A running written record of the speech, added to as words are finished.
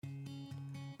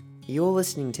You're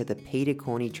listening to the Peter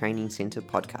Corney Training Centre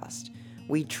podcast.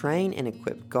 We train and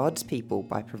equip God's people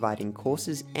by providing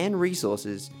courses and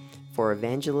resources for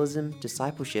evangelism,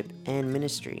 discipleship, and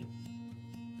ministry.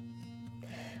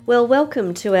 Well,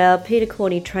 welcome to our Peter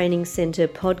Corney Training Centre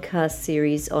podcast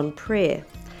series on prayer.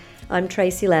 I'm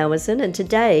Tracy Lowerson, and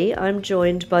today I'm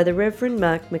joined by the Reverend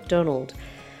Mark McDonald.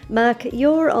 Mark,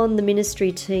 you're on the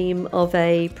ministry team of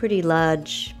a pretty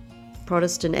large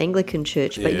Protestant Anglican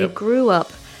church, but you grew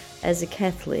up as a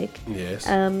Catholic. Yes.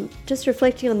 Just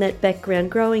reflecting on that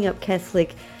background, growing up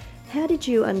Catholic, how did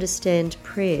you understand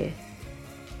prayer?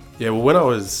 Yeah, well, when I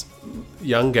was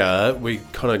younger, we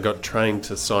kind of got trained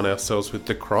to sign ourselves with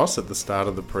the cross at the start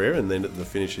of the prayer, and then at the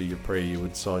finish of your prayer, you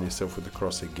would sign yourself with the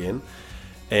cross again.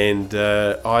 And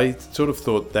I sort of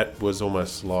thought that was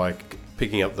almost like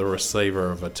picking up the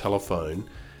receiver of a telephone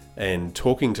and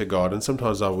talking to God. And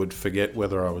sometimes I would forget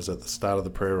whether I was at the start of the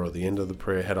prayer or the end of the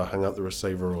prayer, had I hung up the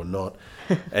receiver or not.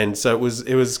 And so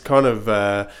it was kind of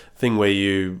a thing where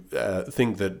you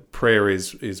think that prayer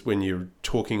is when you're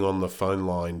talking on the phone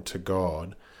line to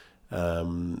God.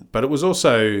 But it was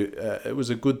also it was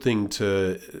a good thing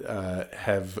to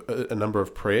have a number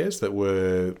of prayers that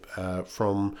were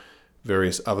from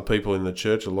various other people in the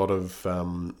church, a lot of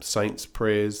saints'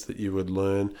 prayers that you would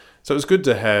learn. So it was good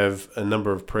to have a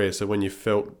number of prayers, so when you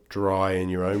felt dry in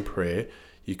your own prayer,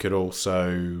 you could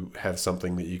also have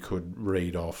something that you could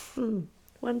read off.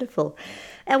 Wonderful.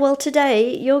 Well,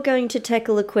 today you're going to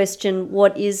tackle the question,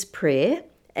 what is prayer?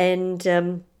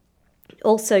 And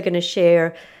also going to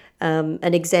share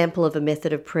an example of a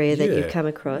method of prayer that you've come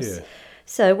across. Yeah.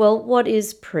 So, what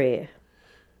is prayer?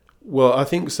 Well, I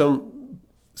think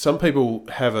some people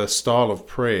have a style of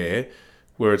prayer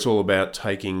where it's all about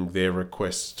taking their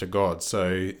requests to God.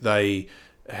 So they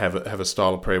have a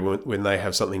style of prayer when they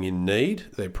have something in need.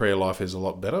 Their prayer life is a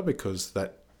lot better because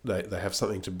that they have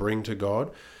something to bring to God.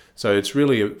 So it's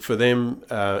really, for them,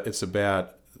 it's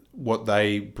about what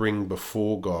they bring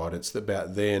before God. It's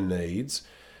about their needs.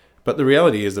 But the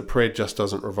reality is that prayer just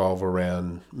doesn't revolve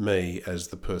around me as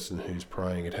the person who's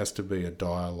praying. It has to be a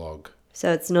dialogue.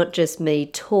 So it's not just me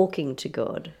talking to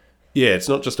God. Yeah, it's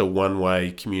not just a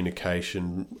one-way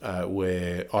communication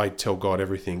where I tell God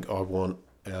everything I want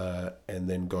and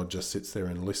then God just sits there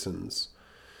and listens.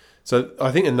 So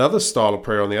I think another style of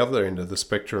prayer on the other end of the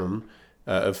spectrum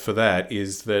for that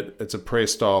is that it's a prayer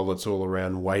style that's all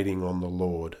around waiting on the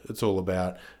Lord. It's all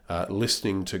about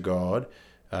listening to God,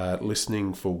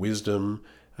 listening for wisdom,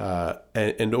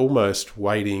 and almost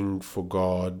waiting for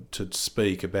God to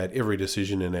speak about every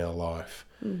decision in our life.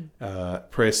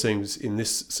 Prayer seems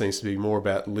to be more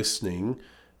about listening,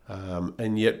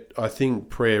 and yet I think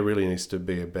prayer really needs to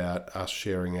be about us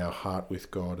sharing our heart with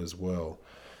God as well.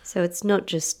 So it's not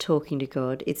just talking to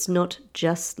God, it's not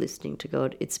just listening to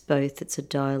God, it's both, it's a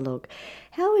dialogue.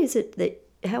 How is it,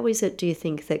 do you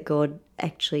think, that God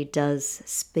actually does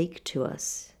speak to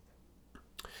us?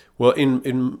 Well,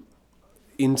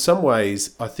 in some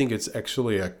ways, I think it's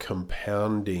actually a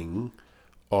compounding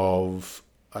of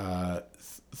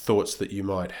thoughts that you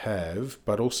might have,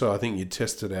 but also I think you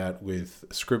test it out with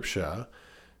Scripture.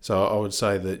 So I would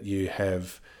say that you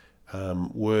have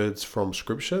words from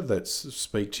Scripture that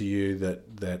speak to you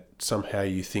that somehow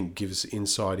you think gives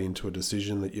insight into a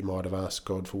decision that you might have asked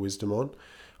God for wisdom on.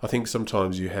 I think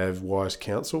sometimes you have wise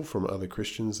counsel from other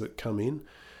Christians that come in.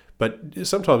 But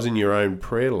sometimes in your own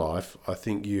prayer life, I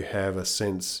think you have a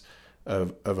sense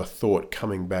of a thought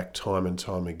coming back time and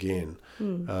time again.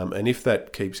 And if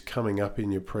that keeps coming up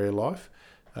in your prayer life,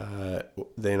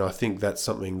 then I think that's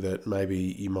something that maybe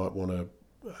you might want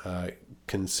to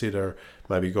consider.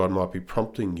 Maybe God might be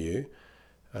prompting you.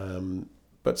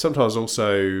 But sometimes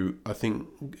also I think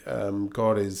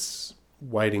God is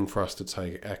waiting for us to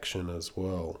take action as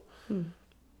well.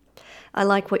 I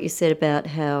like what you said about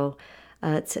how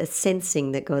it's a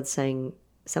sensing that God's saying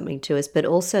something to us, but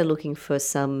also looking for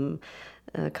some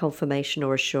confirmation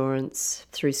or assurance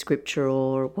through Scripture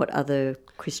or what other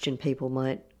Christian people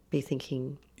might be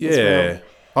thinking as well.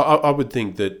 I would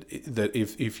think that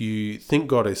if you think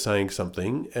God is saying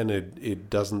something and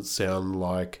it doesn't sound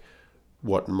like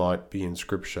what might be in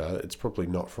Scripture, it's probably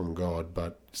not from God,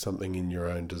 but something in your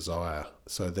own desire.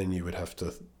 So then you would have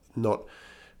to not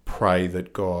pray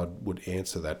that God would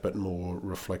answer that, but more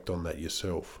reflect on that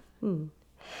yourself.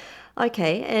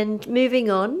 Okay, and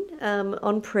moving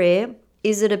on prayer,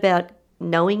 is it about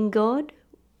knowing God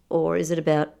or is it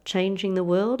about changing the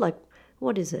world? Like,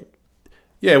 what is it?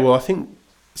 Yeah, well, I think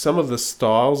some of the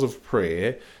styles of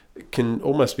prayer can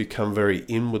almost become very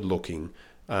inward-looking,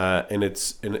 and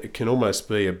it can almost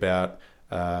be about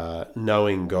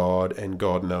knowing God and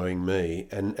God knowing me.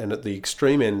 And at the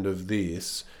extreme end of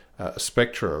this, a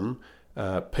spectrum.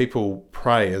 People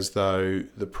pray as though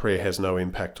the prayer has no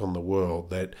impact on the world,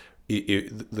 that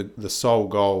the sole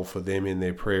goal for them in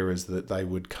their prayer is that they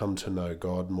would come to know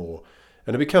God more.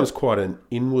 And it becomes quite an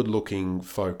inward-looking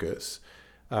focus,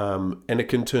 and it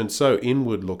can turn so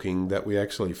inward-looking that we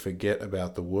actually forget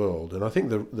about the world. And I think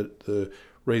the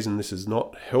reason this is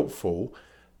not helpful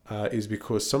is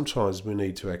because sometimes we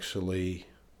need to actually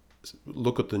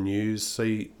look at the news,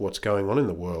 see what's going on in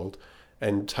the world,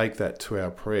 and take that to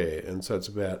our prayer. And so it's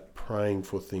about praying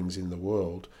for things in the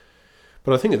world.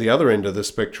 But I think at the other end of the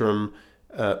spectrum,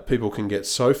 people can get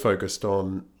so focused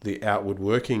on the outward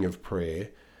working of prayer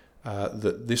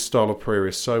that this style of prayer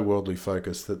is so worldly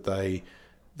focused that they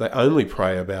only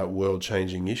pray about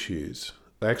world-changing issues.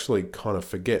 They actually kind of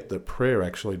forget that prayer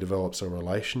actually develops a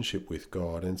relationship with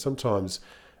God. And sometimes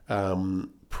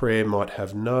prayer might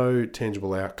have no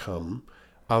tangible outcome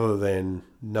other than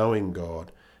knowing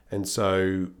God. And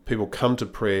so people come to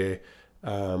prayer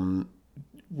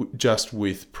just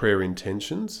with prayer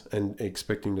intentions and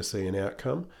expecting to see an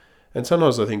outcome. And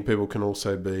sometimes I think people can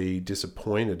also be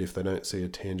disappointed if they don't see a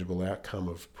tangible outcome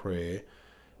of prayer.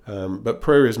 But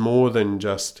prayer is more than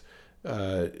just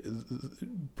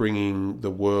bringing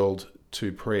the world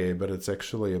to prayer, but it's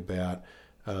actually about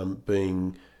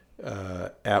being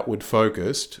outward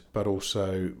focused, but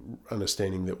also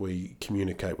understanding that we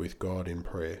communicate with God in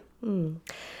prayer.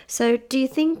 So do you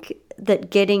think that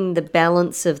getting the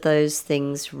balance of those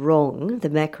things wrong, the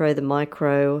macro, the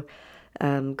micro,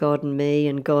 God and me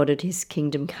and God and his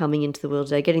kingdom coming into the world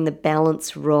today, getting the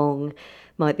balance wrong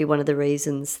might be one of the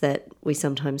reasons that we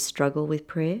sometimes struggle with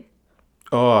prayer?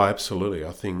 Oh, absolutely.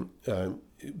 I think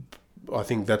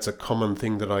that's a common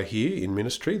thing that I hear in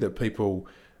ministry, that people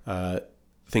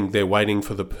think they're waiting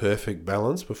for the perfect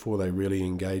balance before they really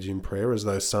engage in prayer, as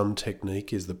though some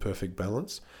technique is the perfect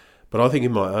balance. But I think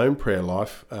in my own prayer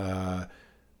life, I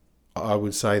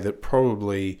would say that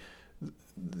probably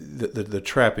the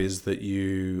trap is that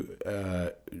you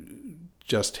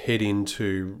just head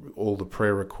into all the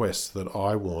prayer requests that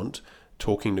I want,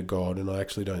 talking to God, and I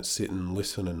actually don't sit and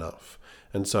listen enough.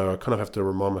 And so I kind of have to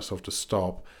remind myself to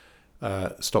stop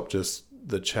just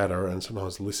the chatter and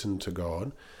sometimes listen to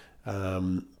God.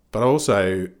 But I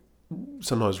also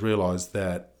sometimes realise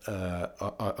that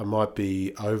I might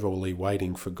be overly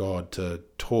waiting for God to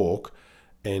talk,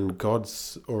 and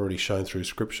God's already shown through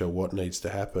Scripture what needs to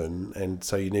happen, and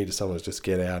so you need to sometimes just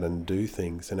get out and do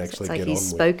things and actually get on with it.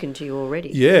 It's like He's spoken to you already.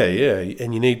 Yeah,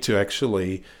 and you need to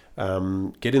actually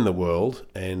get in the world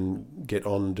and get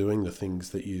on doing the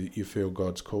things that you feel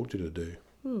God's called you to do.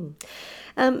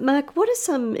 Mark, what are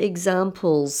some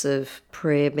examples of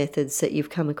prayer methods that you've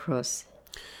come across?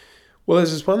 Well,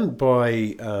 there's this one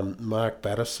by Mark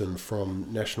Batterson from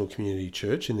National Community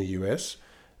Church in the US,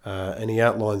 and he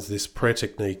outlines this prayer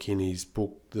technique in his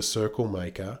book, The Circle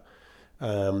Maker.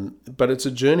 But it's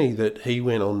a journey that he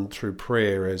went on through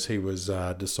prayer as he was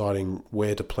deciding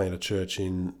where to plant a church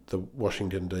in the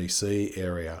Washington, D.C.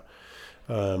 area.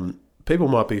 People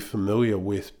might be familiar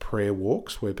with prayer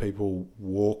walks, where people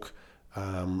walk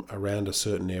around a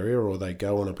certain area, or they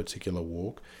go on a particular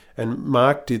walk. And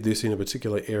Mark did this in a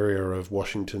particular area of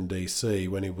Washington, D.C.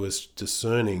 when he was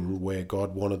discerning where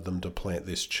God wanted them to plant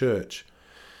this church.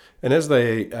 And as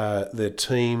their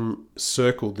team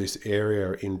circled this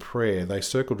area in prayer, they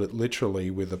circled it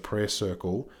literally with a prayer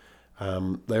circle.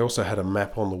 They also had a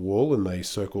map on the wall, and they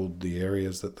circled the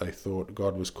areas that they thought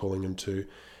God was calling them to.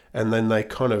 And then they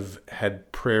kind of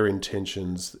had prayer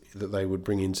intentions that they would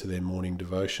bring into their morning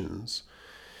devotions.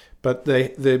 But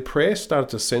their prayer started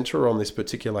to centre on this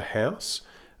particular house.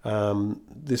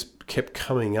 This kept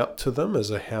coming up to them as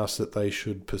a house that they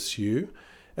should pursue.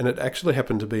 And it actually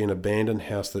happened to be an abandoned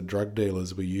house that drug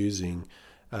dealers were using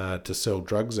to sell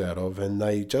drugs out of. And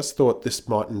they just thought this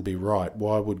mightn't be right.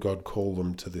 Why would God call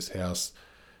them to this house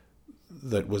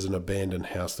that was an abandoned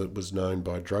house that was known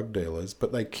by drug dealers?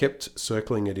 But they kept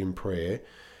circling it in prayer.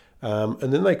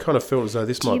 And then they kind of felt as though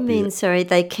this might be... Do you mean,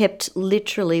 they kept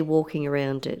literally walking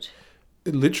around it?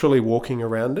 Literally walking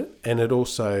around it. And it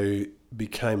also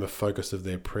became a focus of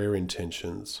their prayer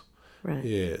intentions. Right.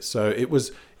 Yeah, so it was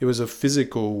a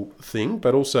physical thing,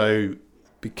 but also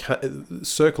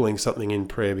circling something in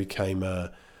prayer became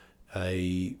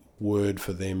a word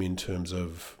for them in terms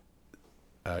of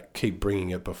keep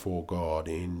bringing it before God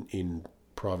in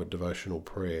private devotional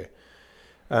prayer.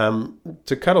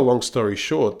 To cut a long story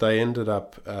short, they ended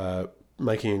up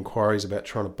making inquiries about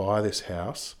trying to buy this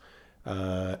house,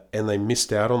 and they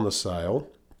missed out on the sale,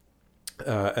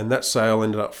 and that sale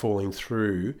ended up falling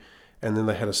through. And then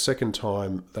they had a second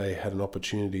time, they had an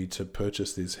opportunity to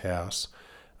purchase this house,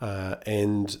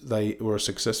 and they were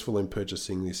successful in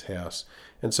purchasing this house.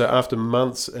 And so after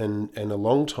months and a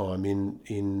long time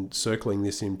in circling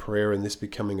this in prayer and this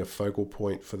becoming a focal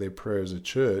point for their prayer as a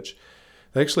church,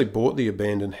 they actually bought the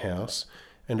abandoned house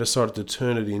and decided to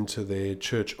turn it into their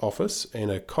church office and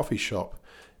a coffee shop,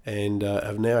 and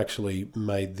have now actually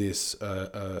made this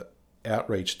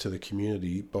outreach to the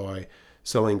community by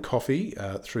selling coffee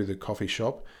through the coffee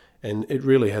shop. And it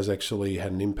really has actually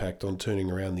had an impact on turning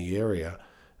around the area,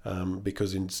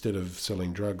 because instead of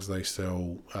selling drugs, they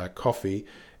sell coffee,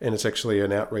 and it's actually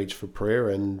an outreach for prayer,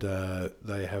 and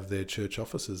they have their church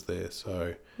offices there.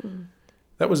 So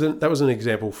that was an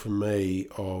example for me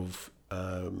of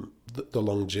the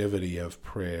longevity of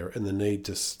prayer and the need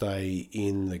to stay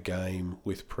in the game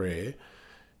with prayer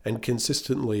and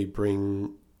consistently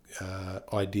bring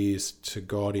ideas to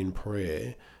God in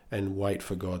prayer and wait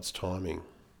for God's timing.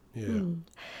 Yeah.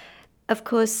 Of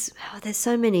course, there's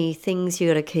so many things you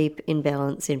got to keep in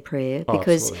balance in prayer,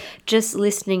 because just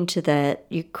listening to that,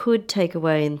 you could take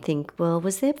away and think, well,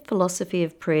 was there philosophy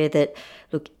of prayer that,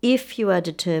 look, if you are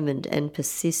determined and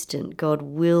persistent, God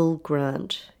will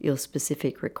grant your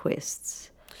specific requests?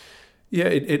 Yeah,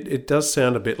 it does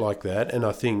sound a bit like that, and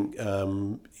I think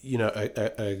a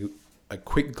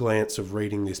quick glance of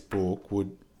reading this book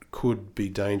could be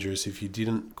dangerous if you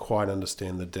didn't quite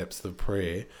understand the depth of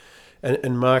prayer.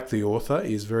 And Mark, the author,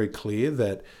 is very clear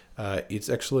that it's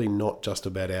actually not just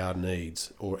about our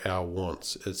needs or our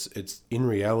wants. It's in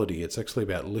reality, it's actually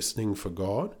about listening for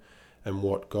God and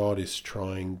what God is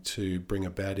trying to bring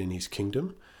about in his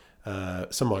kingdom.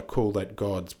 Some might call that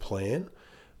God's plan.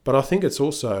 But I think it's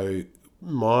also,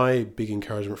 my big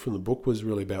encouragement from the book was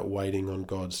really about waiting on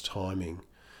God's timing.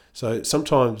 So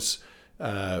sometimes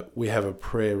we have a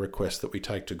prayer request that we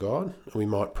take to God, and we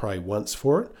might pray once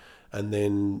for it, and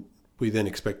then we then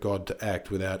expect God to act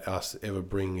without us ever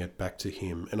bringing it back to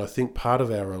him. And I think part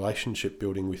of our relationship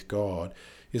building with God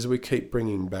is that we keep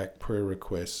bringing back prayer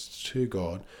requests to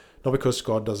God, not because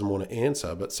God doesn't want to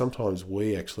answer, but sometimes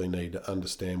we actually need to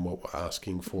understand what we're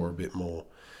asking for a bit more.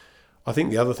 I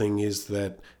think the other thing is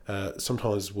that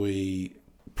sometimes we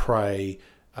pray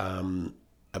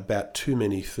about too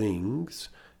many things,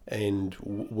 and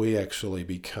we actually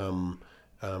become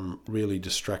really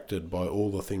distracted by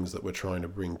all the things that we're trying to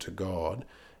bring to God.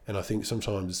 And I think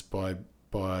sometimes by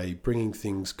bringing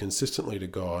things consistently to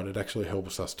God, it actually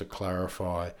helps us to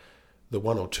clarify the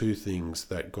one or two things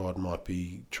that God might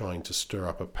be trying to stir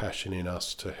up a passion in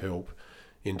us to help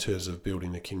in terms of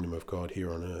building the kingdom of God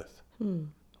here on earth.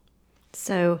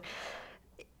 So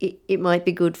it might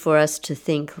be good for us to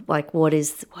think, like, what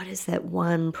is that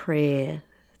one prayer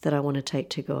that I want to take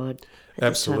to God at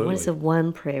this time? What is the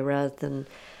one prayer rather than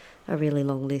a really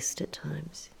long list at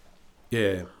times?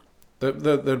 Yeah,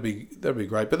 that'd be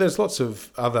great. But there's lots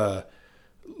of other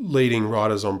leading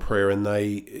writers on prayer, and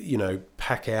they,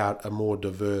 pack out a more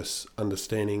diverse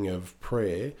understanding of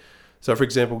prayer. So, for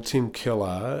example, Tim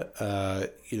Keller,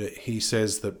 he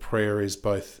says that prayer is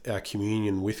both our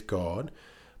communion with God,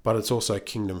 but it's also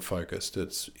kingdom focused.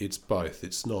 It's both.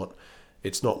 It's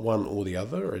not one or the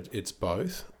other. It's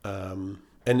both.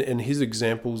 And his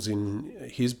examples in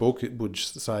his book would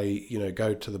say,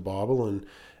 go to the Bible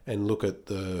and look at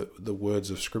the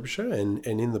words of Scripture. And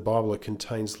in the Bible, it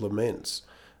contains laments,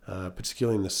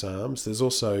 particularly in the Psalms. There's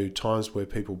also times where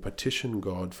people petition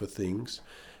God for things,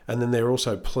 and then they're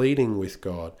also pleading with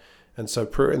God. And so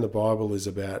prayer in the Bible is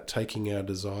about taking our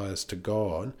desires to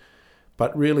God,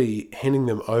 but really handing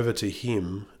them over to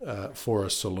him for a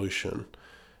solution.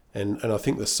 And I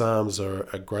think the Psalms are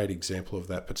a great example of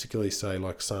that, particularly, say,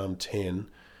 like Psalm 10,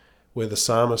 where the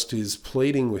psalmist is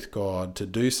pleading with God to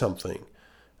do something.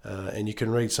 And you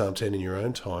can read Psalm 10 in your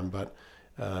own time, but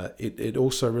it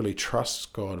also really trusts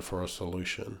God for a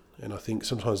solution. And I think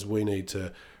sometimes we need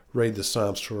to read the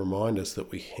Psalms to remind us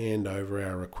that we hand over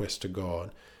our request to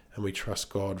God and we trust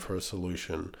God for a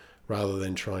solution rather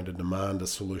than trying to demand a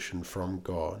solution from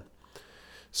God.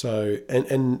 So,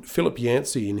 and Philip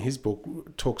Yancey in his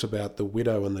book talks about the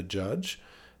widow and the judge,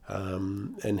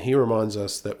 and he reminds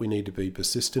us that we need to be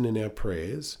persistent in our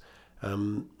prayers,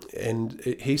 and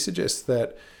he suggests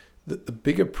that the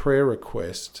bigger prayer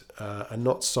requests are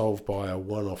not solved by a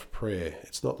one-off prayer.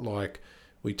 It's not like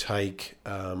we take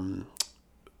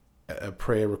a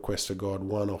prayer request to God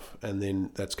one-off and then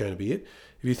that's going to be it.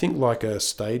 If you think like a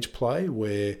stage play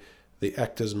where the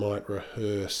actors might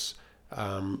rehearse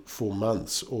for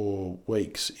months or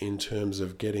weeks in terms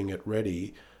of getting it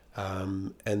ready,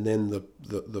 and then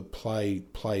the play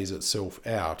plays itself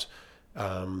out,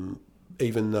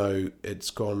 even though it's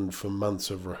gone for months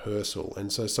of rehearsal.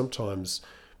 And so sometimes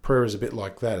prayer is a bit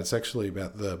like that. It's actually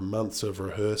about the months of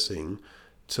rehearsing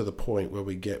to the point where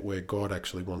we get where God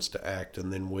actually wants to act,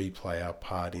 and then we play our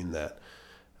part in that.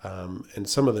 And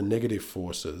some of the negative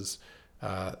forces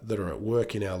that are at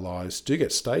work in our lives do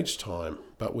get stage time,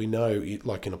 but we know,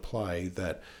 like in a play,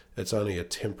 that it's only a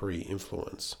temporary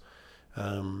influence.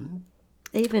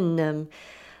 Even,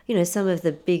 some of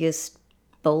the biggest,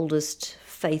 boldest,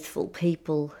 faithful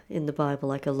people in the Bible,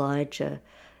 like Elijah,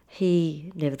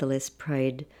 he nevertheless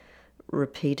prayed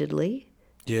repeatedly.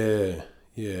 Yeah.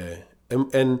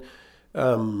 And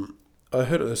I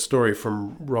heard a story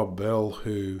from Rob Bell,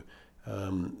 who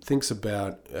thinks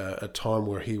about a time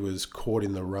where he was caught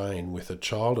in the rain with a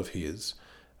child of his,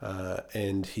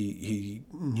 and he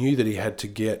knew that he had to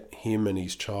get him and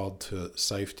his child to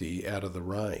safety out of the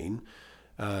rain,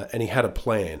 and he had a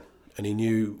plan, and he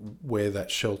knew where that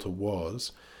shelter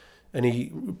was, and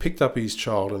he picked up his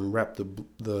child and wrapped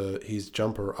his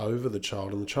jumper over the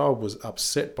child, and the child was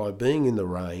upset by being in the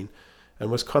rain and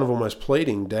was kind of almost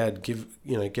pleading, "Dad,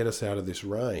 get us out of this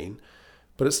rain."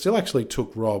 But it still actually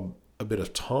took Rob a bit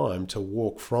of time to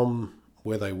walk from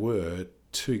where they were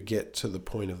to get to the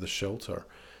point of the shelter.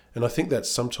 And I think that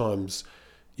sometimes,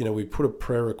 we put a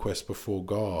prayer request before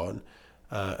God,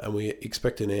 and we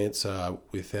expect an answer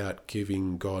without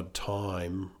giving God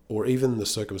time, or even the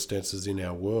circumstances in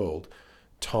our world,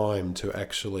 time to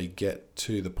actually get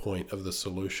to the point of the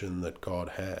solution that God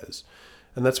has.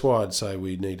 And that's why I'd say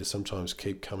we need to sometimes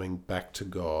keep coming back to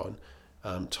God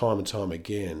time and time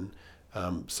again,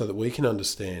 so that we can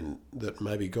understand that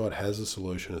maybe God has a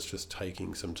solution. It's just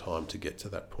taking some time to get to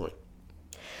that point.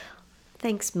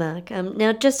 Thanks, Mark.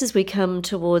 Now, just as we come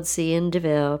towards the end of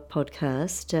our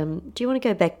podcast, do you want to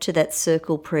go back to that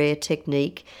circle prayer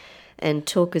technique and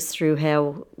talk us through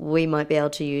how we might be able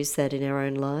to use that in our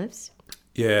own lives?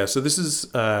 Yeah, so this is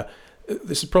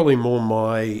probably more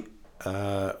my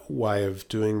way of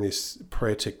doing this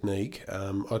prayer technique.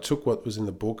 I took what was in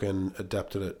the book and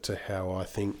adapted it to how I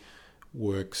think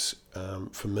works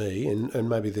for me, and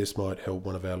maybe this might help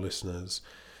one of our listeners.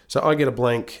 So I get a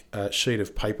blank sheet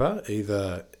of paper.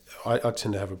 Either I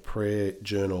tend to have a prayer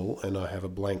journal, and I have a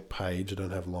blank page. I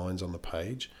don't have lines on the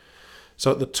page.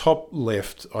 So at the top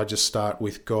left, I just start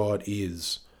with God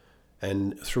is.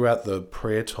 And throughout the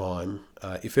prayer time,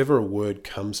 if ever a word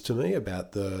comes to me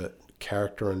about the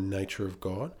character and nature of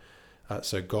God,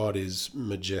 so God is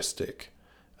majestic,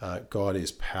 God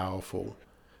is powerful.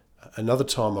 Another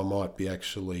time I might be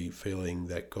actually feeling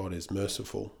that God is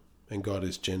merciful and God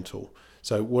is gentle.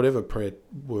 So whatever prayer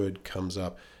word comes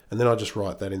up, and then I just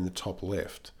write that in the top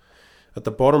left. At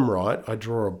the bottom right, I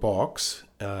draw a box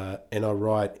and I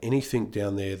write anything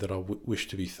down there that I wish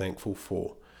to be thankful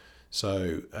for.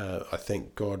 So I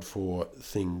thank God for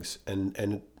things,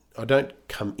 and I don't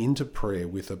come into prayer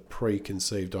with a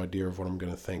preconceived idea of what I'm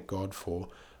going to thank God for.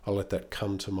 I let that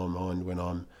come to my mind when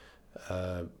I'm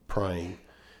praying.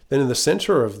 Then in the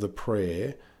center of the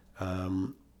prayer,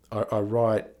 I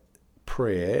write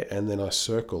prayer, and then I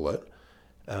circle it.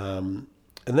 And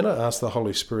then I ask the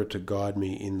Holy Spirit to guide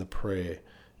me in the prayer.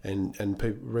 And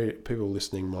people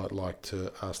listening might like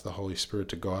to ask the Holy Spirit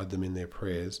to guide them in their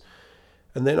prayers.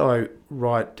 And then I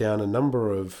write down a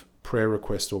number of prayer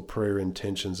requests or prayer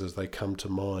intentions as they come to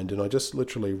mind. And I just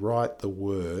literally write the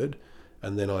word,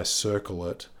 and then I circle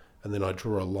it, and then I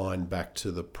draw a line back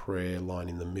to the prayer line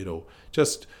in the middle.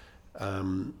 Just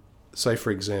say,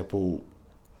 for example,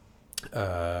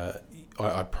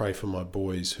 I pray for my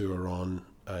boys who are on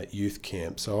youth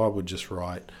camp. So I would just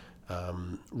write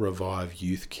Revive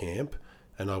Youth Camp,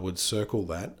 and I would circle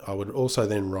that. I would also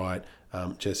then write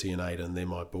Jesse and Aidan, they're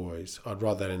my boys. I'd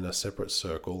write that in a separate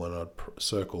circle, and I'd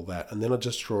circle that. And then I'd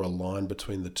just draw a line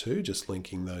between the two, just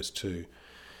linking those two.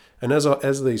 And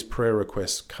as these prayer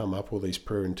requests come up, or these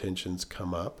prayer intentions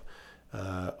come up,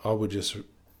 I would just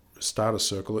start a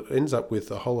circle. It ends up with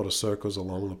a whole lot of circles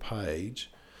along the page.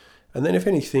 And then if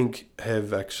anything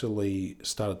have actually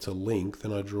started to link,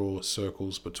 then I draw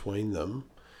circles between them.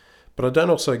 But I don't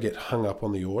also get hung up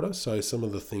on the order. So some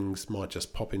of the things might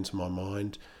just pop into my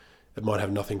mind. It might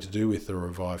have nothing to do with the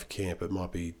Revive Camp. It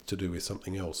might be to do with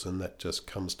something else, and that just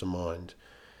comes to mind.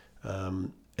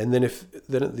 And then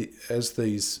as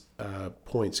these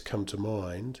points come to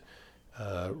mind,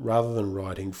 rather than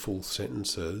writing full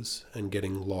sentences and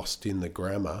getting lost in the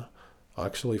grammar, I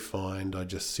actually find I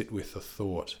just sit with the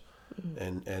thought,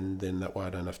 and then that way I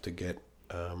don't have to get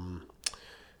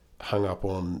hung up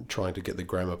on trying to get the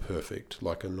grammar perfect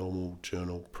like a normal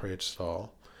journal prayer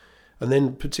style. And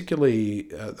then particularly,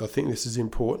 I think this is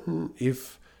important,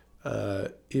 if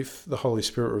the Holy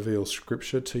Spirit reveals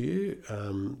Scripture to you,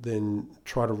 then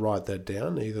try to write that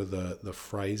down, either the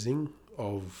phrasing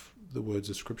of the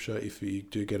words of Scripture. If you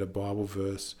do get a Bible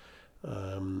verse,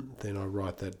 then I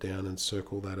write that down and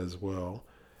circle that as well.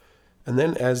 And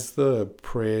then as the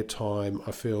prayer time,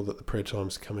 I feel that the prayer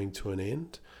time's coming to an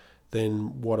end,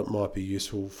 then what it might be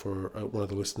useful for one of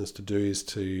the listeners to do is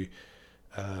to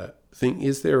think,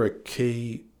 is there a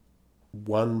key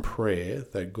one prayer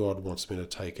that God wants me to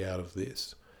take out of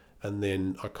this? And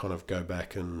then I kind of go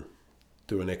back and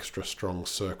do an extra strong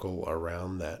circle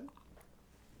around that.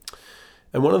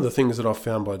 And one of the things that I've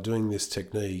found by doing this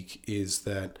technique is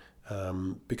that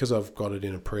because I've got it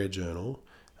in a prayer journal,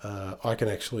 I can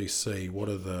actually see what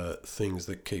are the things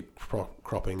that keep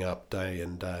cropping up day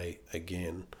and day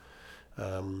again.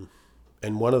 And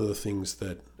one of the things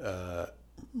that a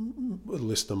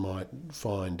listener might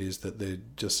find is that there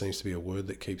just seems to be a word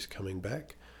that keeps coming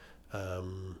back.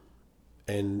 And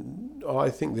I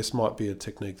think this might be a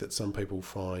technique that some people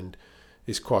find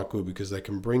is quite good because they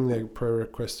can bring their prayer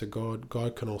request to God.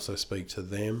 God can also speak to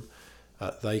them.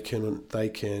 They can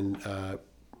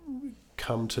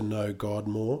come to know God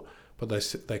more, but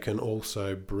they can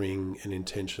also bring an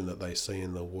intention that they see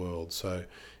in the world. So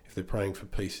if they're praying for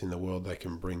peace in the world, they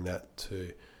can bring that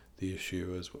to the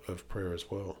issue of prayer as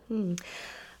well.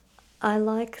 I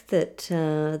like that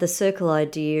the circle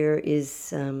idea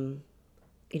is,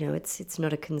 it's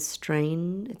not a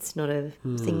constraint. It's not a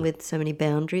thing with so many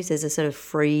boundaries. There's a sort of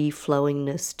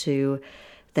free-flowingness to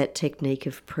that technique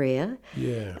of prayer.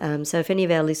 Yeah. So if any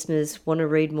of our listeners want to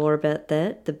read more about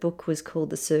that, the book was called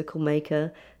The Circle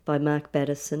Maker by Mark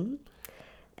Batterson.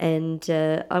 And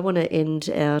I want to end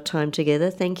our time together.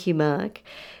 Thank you, Mark.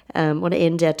 I want to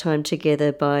end our time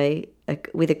together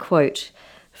with a quote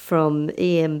from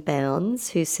E.M.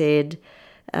 Bounds, who said,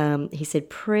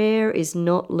 prayer is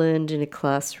not learned in a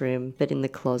classroom, but in the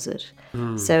closet.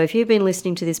 So if you've been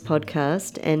listening to this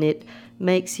podcast and it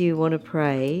makes you want to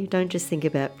pray, don't just think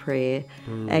about prayer,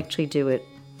 actually do it.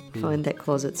 Find that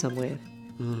closet somewhere.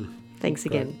 Thanks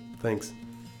again. Great. Thanks.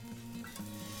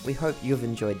 We hope you've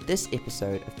enjoyed this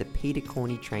episode of the Peter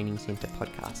Corney Training Centre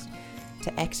podcast.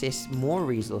 To access more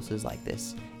resources like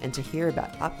this and to hear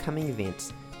about upcoming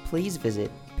events, please visit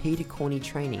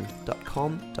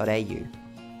petercorneytraining.com.au.